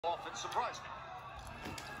Often surprised me.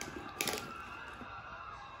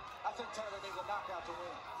 I think Taylor needs a knockout to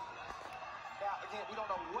win. Now, again, we don't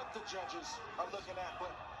know what the judges are looking at, but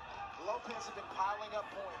Lopez has been piling up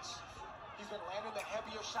points. He's been landing the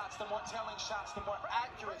heavier shots, the more telling shots, the more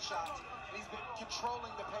accurate shots, and he's been controlling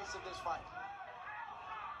the pace of this fight.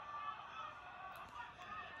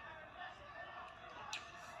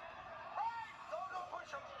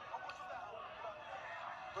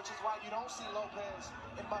 Which is why you don't see Lopez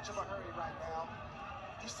in much of a hurry right now.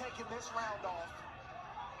 He's taking this round off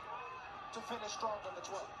to finish strong on the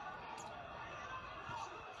 12th.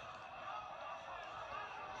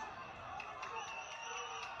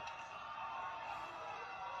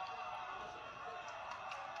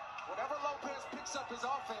 Whenever Lopez picks up his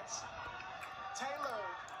offense, Taylor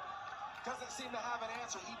doesn't seem to have an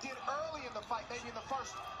answer. He did early in the fight, maybe in the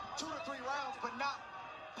first 2 to 3 rounds, but not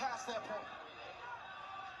past that point.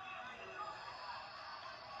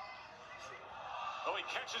 Oh, he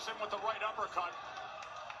catches him with the right uppercut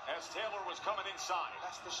as Taylor was coming inside.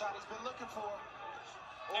 That's the shot he's been looking for.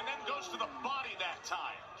 And then goes to the body that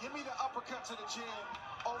time. Give me the uppercut to the chin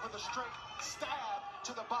over the straight stab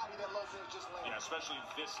to the body that Lopez just landed. Yeah, especially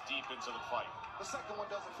this deep into the fight. The second one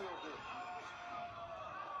doesn't feel good.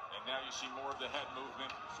 And now you see more of the head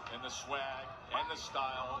movement and the swag and the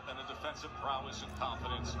style and the defensive prowess and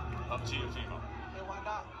confidence of Teofimo. And why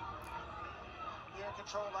not? You're in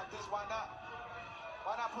control like this, why not?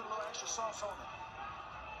 Why not put a little extra sauce on it?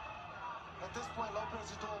 At this point, Lopez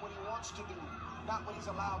is doing what he wants to do, not what he's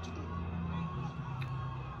allowed to do.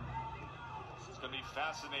 It's going to be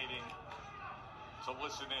fascinating to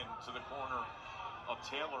listen in to the corner of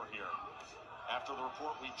Taylor here after the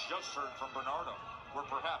report we just heard from Bernardo, where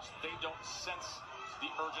perhaps they don't sense the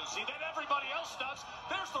urgency that everybody else does.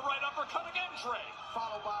 There's the right uppercut again, Trey.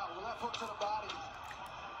 Followed by a left hook to the body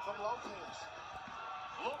from Lopez.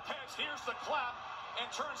 Lopez hears the clap and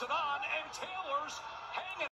turns it on, and Taylor's hanging.